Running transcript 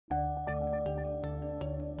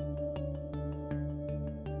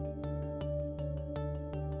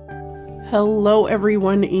Hello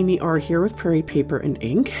everyone, AmyR here with Prairie Paper and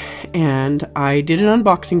Ink, and I did an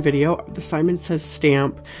unboxing video. The Simon Says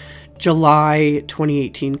Stamp July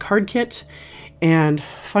 2018 card kit, and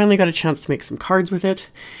finally got a chance to make some cards with it.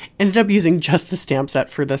 Ended up using just the stamp set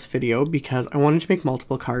for this video because I wanted to make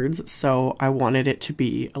multiple cards, so I wanted it to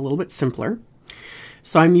be a little bit simpler.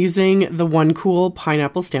 So I'm using the One Cool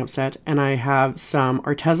Pineapple stamp set, and I have some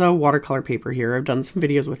Arteza watercolor paper here. I've done some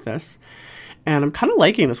videos with this. And I'm kind of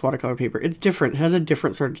liking this watercolor paper. It's different. It has a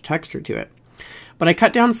different sort of texture to it. But I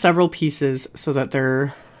cut down several pieces so that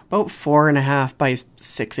they're about 4.5 by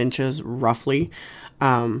 6 inches, roughly.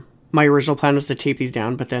 My original plan was to tape these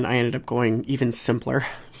down, but then I ended up going even simpler,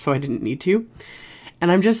 so I didn't need to.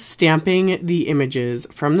 And I'm just stamping the images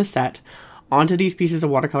from the set onto these pieces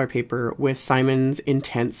of watercolor paper with Simon's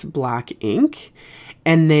Intense Black ink.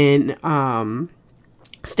 And then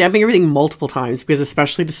stamping everything multiple times, because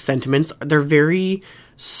especially the sentiments, they're very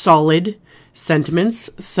solid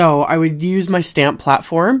sentiments. So I would use my stamp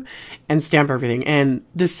platform and stamp everything. And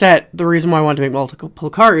this set, the reason why I wanted to make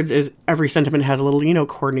multiple cards is every sentiment has a little,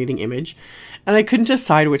 coordinating image. And I couldn't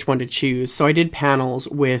decide which one to choose. So I did panels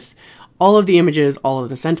with all of the images, all of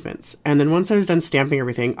the sentiments. And then once I was done stamping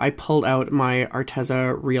everything, I pulled out my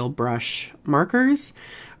Arteza Real Brush markers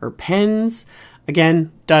or pens.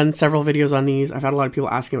 Again, done several videos on these. I've had a lot of people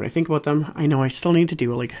asking what I think about them. I know I still need to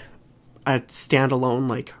do a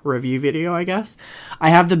standalone review video, I guess. I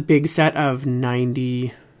have the big set of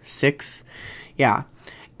 96. Yeah.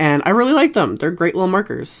 And I really like them. They're great little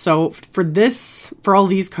markers. So for all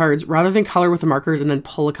these cards, rather than color with the markers and then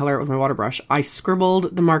pull a color out with my water brush, I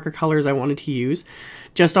scribbled the marker colors I wanted to use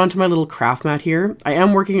just onto my little craft mat here. I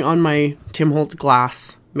am working on my Tim Holtz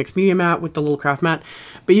glass mixed media mat with the little craft mat,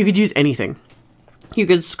 but you could use anything. You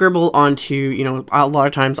could scribble onto, a lot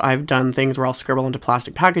of times I've done things where I'll scribble into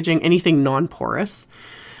plastic packaging, anything non-porous,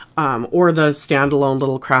 or the standalone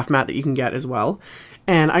little craft mat that you can get as well.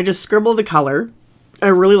 And I just scribble the color. I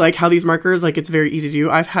really like how these markers, it's very easy to do.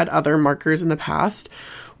 I've had other markers in the past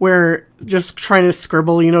where just trying to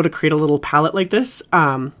scribble, to create a little palette like this,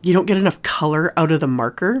 you don't get enough color out of the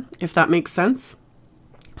marker, if that makes sense.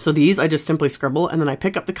 So these, I just simply scribble, and then I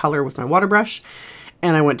pick up the color with my water brush,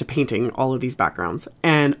 and I went to painting all of these backgrounds.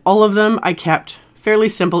 And all of them I kept fairly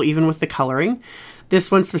simple, even with the coloring. This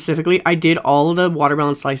one specifically, I did all of the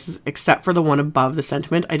watermelon slices except for the one above the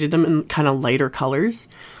sentiment. I did them in kind of lighter colors.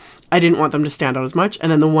 I didn't want them to stand out as much.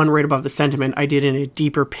 And then the one right above the sentiment, I did in a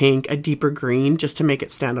deeper pink, a deeper green, just to make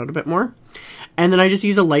it stand out a bit more. And then I just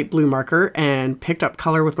used a light blue marker and picked up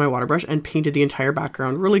color with my water brush and painted the entire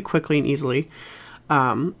background really quickly and easily.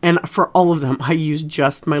 And for all of them, I used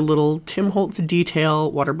just my little Tim Holtz detail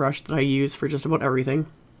water brush that I use for just about everything.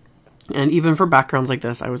 And even for backgrounds like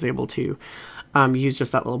this, I was able to use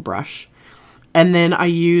just that little brush. And then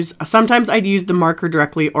sometimes I'd use the marker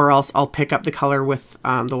directly, or else I'll pick up the color with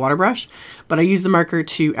the water brush. But I use the marker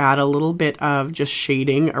to add a little bit of just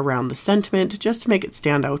shading around the sentiment, just to make it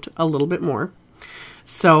stand out a little bit more.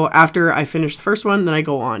 So after I finish the first one, then I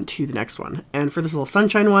go on to the next one. And for this little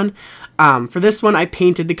sunshine one, for this one, I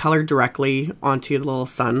painted the color directly onto the little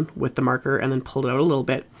sun with the marker and then pulled it out a little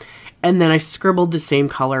bit. And then I scribbled the same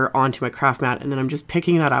color onto my craft mat, and then I'm just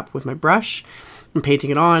picking that up with my brush and painting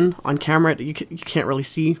it on camera. You can't really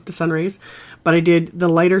see the sun rays, but I did the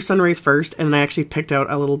lighter sun rays first, and then I actually picked out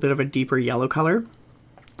a little bit of a deeper yellow color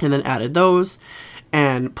and then added those.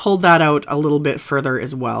 And pulled that out a little bit further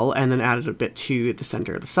as well, and then added a bit to the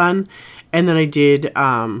center of the sun. And then I did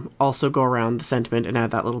also go around the sentiment and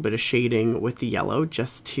add that little bit of shading with the yellow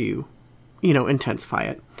just to, intensify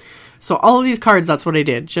it. So all of these cards, that's what I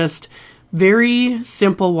did. Just very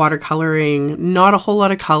simple watercoloring, not a whole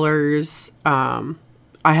lot of colors. I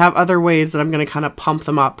have other ways that I'm going to kind of pump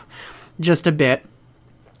them up just a bit.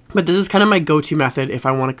 But this is kind of my go-to method if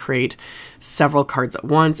I want to create several cards at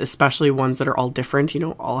once, especially ones that are all different,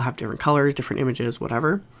 all have different colors, different images,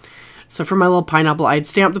 whatever. So for my little pineapple, I'd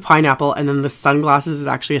stamp the pineapple, and then the sunglasses is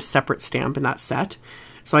actually a separate stamp in that set.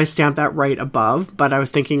 So I stamped that right above, but I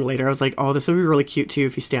was thinking later, I was like, oh, this would be really cute too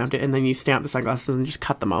if you stamped it, and then you stamp the sunglasses and just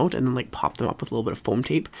cut them out and then pop them up with a little bit of foam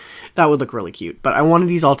tape. That would look really cute. But I wanted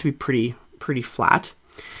these all to be pretty flat.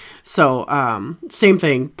 So, same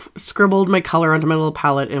thing, scribbled my color onto my little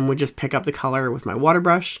palette and would just pick up the color with my water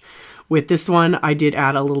brush. With this one, I did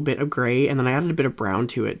add a little bit of gray, and then I added a bit of brown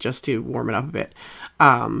to it just to warm it up a bit,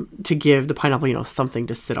 to give the pineapple, something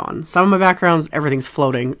to sit on. Some of my backgrounds, everything's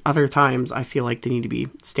floating. Other times, I feel like they need to be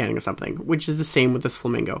standing on something, which is the same with this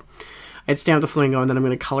flamingo. I'd stamp the flamingo, and then I'm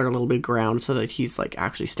going to color a little bit of ground so that he's,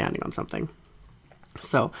 actually standing on something.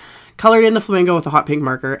 So colored in the flamingo with a hot pink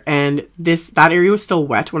marker, and that area was still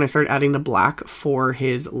wet when I started adding the black for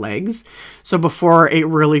his legs. So before it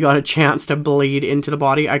really got a chance to bleed into the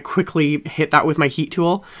body, I quickly hit that with my heat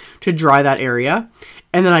tool to dry that area.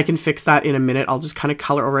 And then I can fix that in a minute. I'll just kind of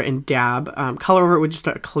color over it and dab, color over it with just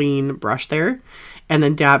a clean brush there, and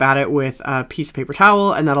then dab at it with a piece of paper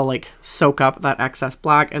towel, and that'll like soak up that excess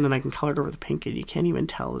black, and then I can color it over the pink, and you can't even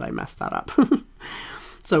tell that I messed that up.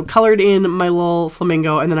 So colored in my little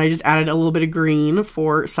flamingo, and then I just added a little bit of green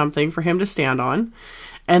for something for him to stand on.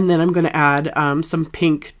 And then I'm going to add some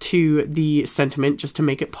pink to the sentiment just to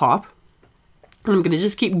make it pop. And I'm going to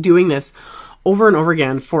just keep doing this over and over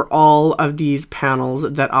again for all of these panels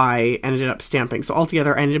that I ended up stamping. So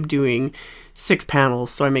altogether, I ended up doing 6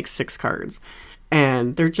 panels, so I make 6 cards.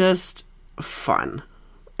 And they're just fun.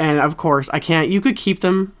 And of course, you could keep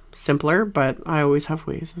them simpler, but I always have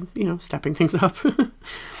ways of, you know, stepping things up.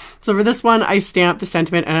 So for this one, I stamped the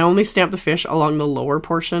sentiment, and I only stamped the fish along the lower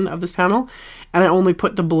portion of this panel, and I only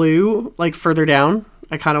put the blue like further down.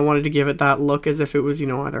 I kind of wanted to give it that look as if it was, you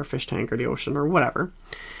know, either a fish tank or the ocean or whatever.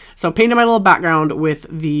 So painted my little background with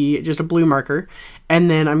just a blue marker, and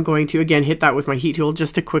then I'm going to again hit that with my heat tool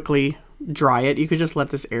just to quickly dry it. You could just let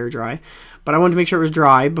this air dry, but I wanted to make sure it was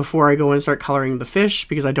dry before I go in and start coloring the fish,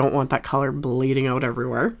 because I don't want that color bleeding out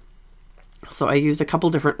everywhere. So I used a couple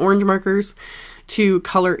different orange markers to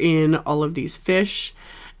color in all of these fish,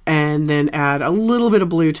 and then add a little bit of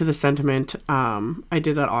blue to the sentiment. I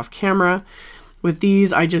did that off camera. With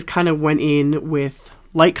these, I just kind of went in with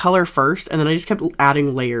light color first, and then I just kept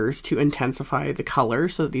adding layers to intensify the color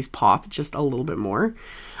so that these pop just a little bit more.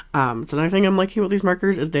 So another thing I'm liking about these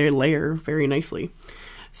markers is they layer very nicely.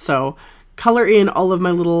 So color in all of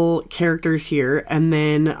my little characters here, and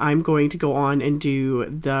then I'm going to go on and do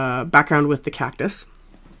the background with the cactus.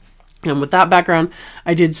 And with that background,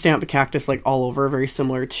 I did stamp the cactus like all over, very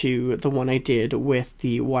similar to the one I did with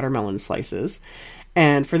the watermelon slices.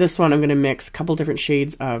 And for this one, I'm going to mix a couple different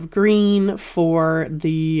shades of green for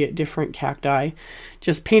the different cacti,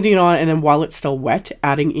 just painting it on, and then while it's still wet,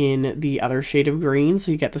 adding in the other shade of green, so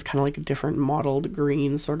you get this kind of like a different mottled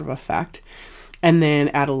green sort of effect. And then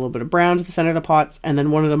add a little bit of brown to the center of the pots, and then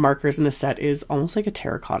one of the markers in the set is almost like a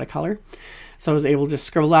terracotta color. So I was able to just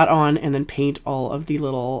scribble that on and then paint all of the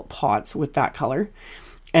little pots with that color.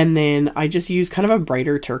 And then I just use kind of a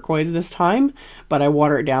brighter turquoise this time, but I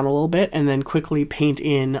water it down a little bit and then quickly paint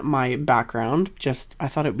in my background. I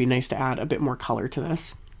thought it would be nice to add a bit more color to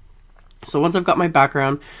this. So once I've got my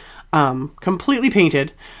background completely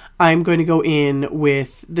painted, I'm going to go in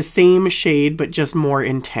with the same shade, but just more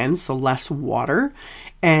intense, so less water,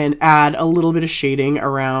 and add a little bit of shading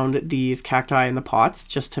around these cacti in the pots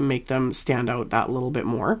just to make them stand out that little bit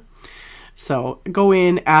more. So go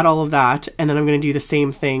in, add all of that, and then I'm going to do the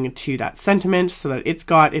same thing to that sentiment so that it's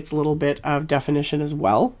got its little bit of definition as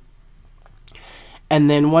well. And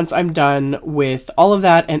then once I'm done with all of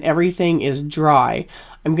that and everything is dry,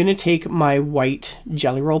 I'm going to take my white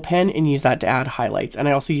Jelly Roll pen and use that to add highlights. And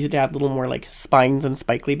I also use it to add a little more like spines and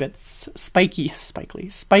spiky bits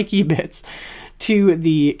to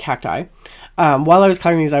the cacti. While I was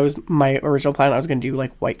coloring these, my original plan, I was going to do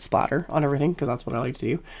like white splatter on everything because that's what I like to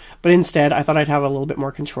do. But instead, I thought I'd have a little bit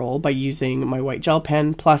more control by using my white gel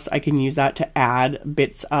pen. Plus, I can use that to add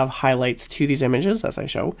bits of highlights to these images as I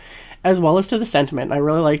show, as well as to the sentiment. And I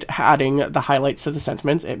really liked adding the highlights to the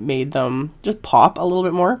sentiments. It made them just pop a little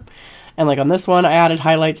bit more. And like on this one, I added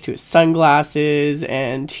highlights to his sunglasses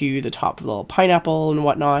and to the top of the little pineapple and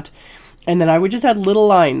whatnot. And then I would just add little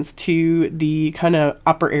lines to the kind of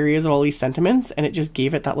upper areas of all these sentiments, and it just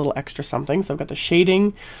gave it that little extra something. So I've got the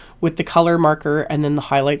shading with the color marker and then the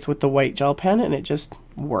highlights with the white gel pen, and it just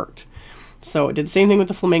worked. So I did the same thing with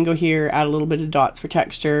the flamingo here, added a little bit of dots for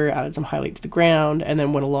texture, added some highlight to the ground, and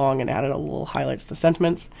then went along and added a little highlights to the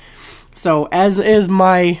sentiments. So as is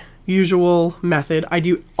my usual method, I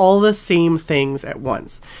do all the same things at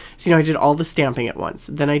once. So, you know, I did all the stamping at once.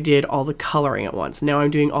 Then I did all the coloring at once. Now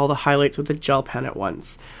I'm doing all the highlights with the gel pen at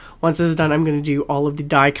once. Once this is done, I'm going to do all of the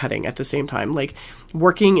die cutting at the same time. Like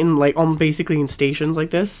working in basically in stations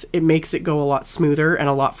like this, it makes it go a lot smoother and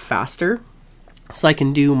a lot faster. So I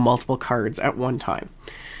can do multiple cards at one time.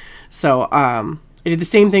 So I did the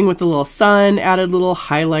same thing with the little sun, added little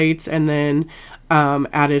highlights, and then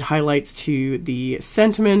added highlights to the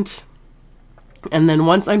sentiment. And then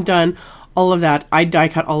once I'm done all of that, I die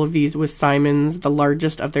cut all of these with Simon's, the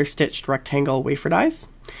largest of their stitched rectangle wafer dies.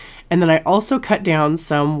 And then I also cut down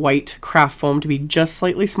some white craft foam to be just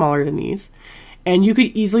slightly smaller than these. And you could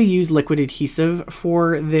easily use liquid adhesive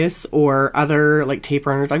for this or other like tape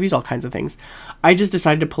runners. I've used all kinds of things. I just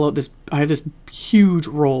decided to pull out this, I have this huge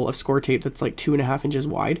roll of Scor-Tape that's like 2.5 inches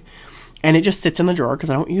wide. And it just sits in the drawer because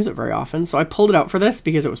I don't use it very often. So I pulled it out for this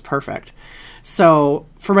because it was perfect. So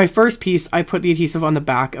for my first piece, I put the adhesive on the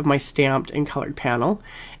back of my stamped and colored panel.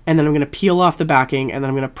 And then I'm going to peel off the backing, and then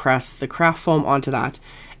I'm going to press the craft foam onto that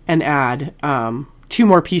and add 2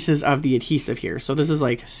 more pieces of the adhesive here. So this is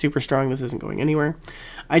like super strong. This isn't going anywhere.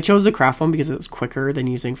 I chose the craft foam because it was quicker than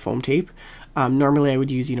using foam tape. Normally I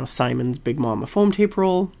would use, you know, Simon's Big Mama foam tape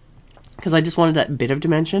roll because I just wanted that bit of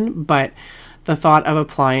dimension. But the thought of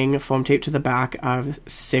applying foam tape to the back of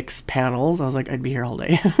 6 panels, I was like, I'd be here all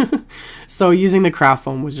day. So using the craft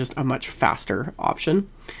foam was just a much faster option.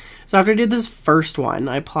 So after I did this first one,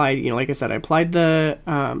 I applied, you know, like I said, I applied the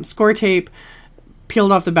Scor-Tape,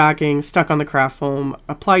 peeled off the backing, stuck on the craft foam,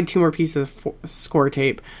 applied 2 more pieces of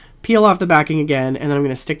Scor-Tape, peel off the backing again, and then I'm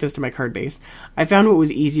going to stick this to my card base. I found what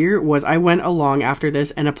was easier was I went along after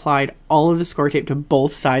this and applied all of the Scor-Tape to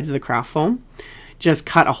both sides of the craft foam. Just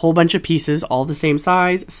cut a whole bunch of pieces, all the same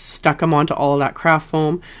size, stuck them onto all of that craft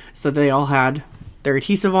foam so that they all had their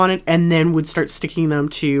adhesive on it, and then would start sticking them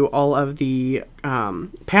to all of the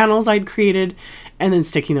panels I'd created and then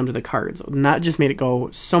sticking them to the cards. And that just made it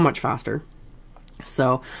go so much faster.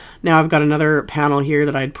 So now I've got another panel here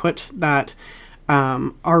that I'd put that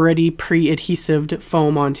already pre-adhesived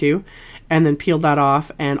foam onto, and then peeled that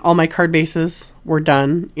off, and all my card bases were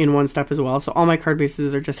done in one step as well. So all my card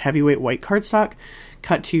bases are just heavyweight white cardstock,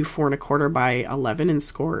 cut to 4 1/4 by 11 and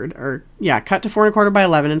scored, or yeah, cut to 4 1/4 by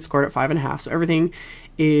 11 and scored at 5 1/2. So everything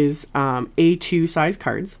is A2 size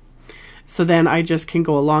cards. So then I just can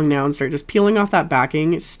go along now and start just peeling off that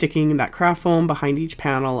backing, sticking that craft foam behind each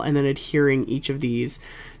panel, and then adhering each of these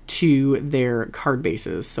to their card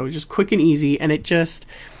bases. So just quick and easy, and it just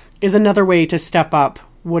is another way to step up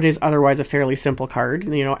what is otherwise a fairly simple card.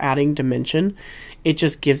 You know, adding dimension, it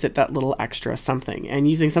just gives it that little extra something. And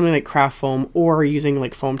using something like craft foam or using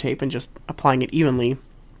like foam tape and just applying it evenly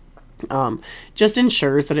just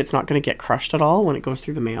ensures that it's not going to get crushed at all when it goes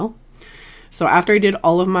through the mail. So after I did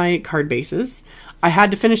all of my card bases, I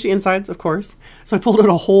had to finish the insides, of course. So I pulled out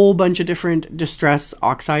a whole bunch of different Distress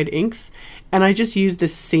Oxide inks, and I just used the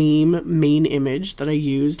same main image that I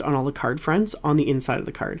used on all the card fronts on the inside of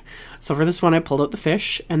the card. So for this one, I pulled out the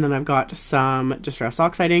fish, and then I've got some Distress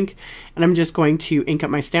Oxide ink, and I'm just going to ink up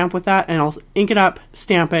my stamp with that, and I'll ink it up,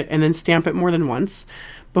 stamp it, and then stamp it more than once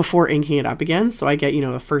before inking it up again. So I get, you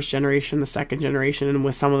know, the first generation, the second generation, and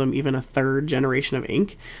with some of them even a third generation of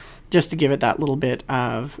ink, just to give it that little bit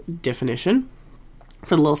of definition.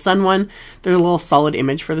 For the little sun one, there's a little solid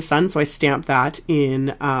image for the sun, so I stamped that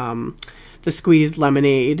in the Squeezed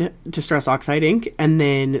Lemonade Distress Oxide ink, and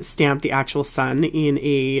then stamped the actual sun in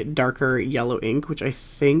a darker yellow ink, which I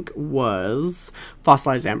think was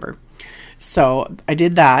Fossilized Amber. So I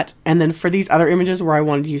did that, and then for these other images where I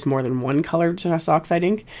wanted to use more than one color of Distress Oxide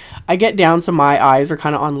ink, I get down so my eyes are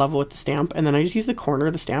kind of on level with the stamp, and then I just use the corner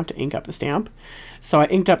of the stamp to ink up the stamp. So I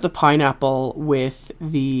inked up the pineapple with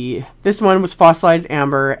this one was Fossilized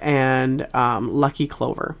Amber and Lucky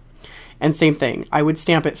Clover. And same thing, I would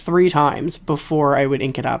stamp it 3 times before I would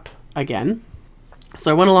ink it up again.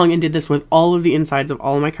 So I went along and did this with all of the insides of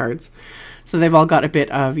all of my cards. So they've all got a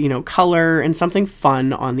bit of, you know, color and something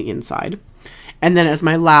fun on the inside. And then as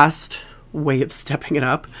my last way of stepping it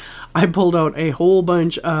up, I pulled out a whole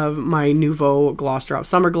bunch of my Nouveau Gloss Drop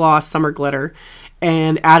Summer Gloss, Summer Glitter,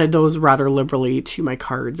 and added those rather liberally to my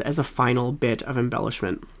cards as a final bit of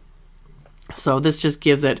embellishment. So this just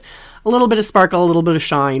gives it a little bit of sparkle, a little bit of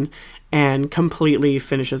shine, and completely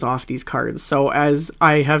finishes off these cards. So as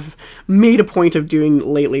I have made a point of doing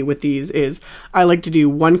lately with these is I like to do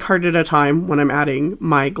 1 card at a time when I'm adding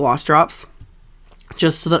my gloss drops,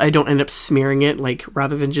 just so that I don't end up smearing it, like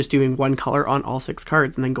rather than just doing 1 color on all 6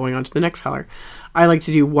 cards and then going on to the next color. I like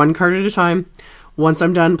to do 1 card at a time. Once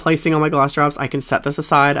I'm done placing all my gloss drops, I can set this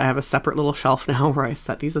aside. I have a separate little shelf now where I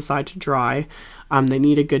set these aside to dry. They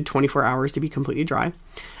need a good 24 hours to be completely dry.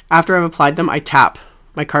 After I've applied them, I tap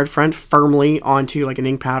my card front firmly onto like an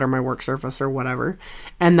ink pad or my work surface or whatever,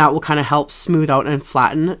 and that will kind of help smooth out and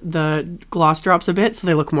flatten the gloss drops a bit so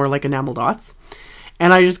they look more like enamel dots.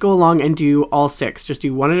 And I just go along and do all 6, just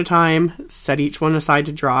do 1 at a time, set each one aside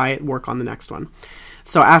to dry, work on the next one.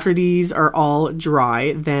 So after these are all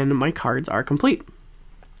dry, then my cards are complete.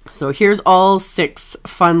 So here's all 6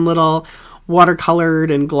 fun little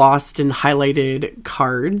watercolored and glossed and highlighted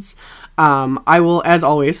cards. I will, as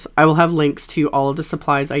always, I will have links to all of the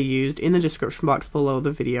supplies I used in the description box below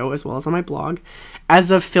the video, as well as on my blog.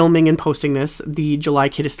 As of filming and posting this, the July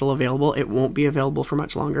kit is still available. It won't be available for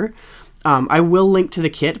much longer. I will link to the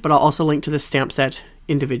kit, but I'll also link to the stamp set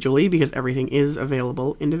individually because everything is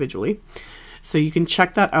available individually. So you can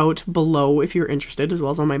check that out below if you're interested, as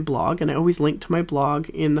well as on my blog. And I always link to my blog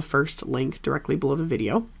in the first link directly below the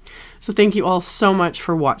video. So thank you all so much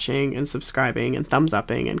for watching and subscribing and thumbs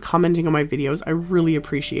upping and commenting on my videos. I really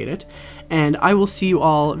appreciate it. And I will see you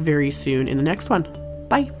all very soon in the next one.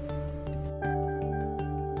 Bye.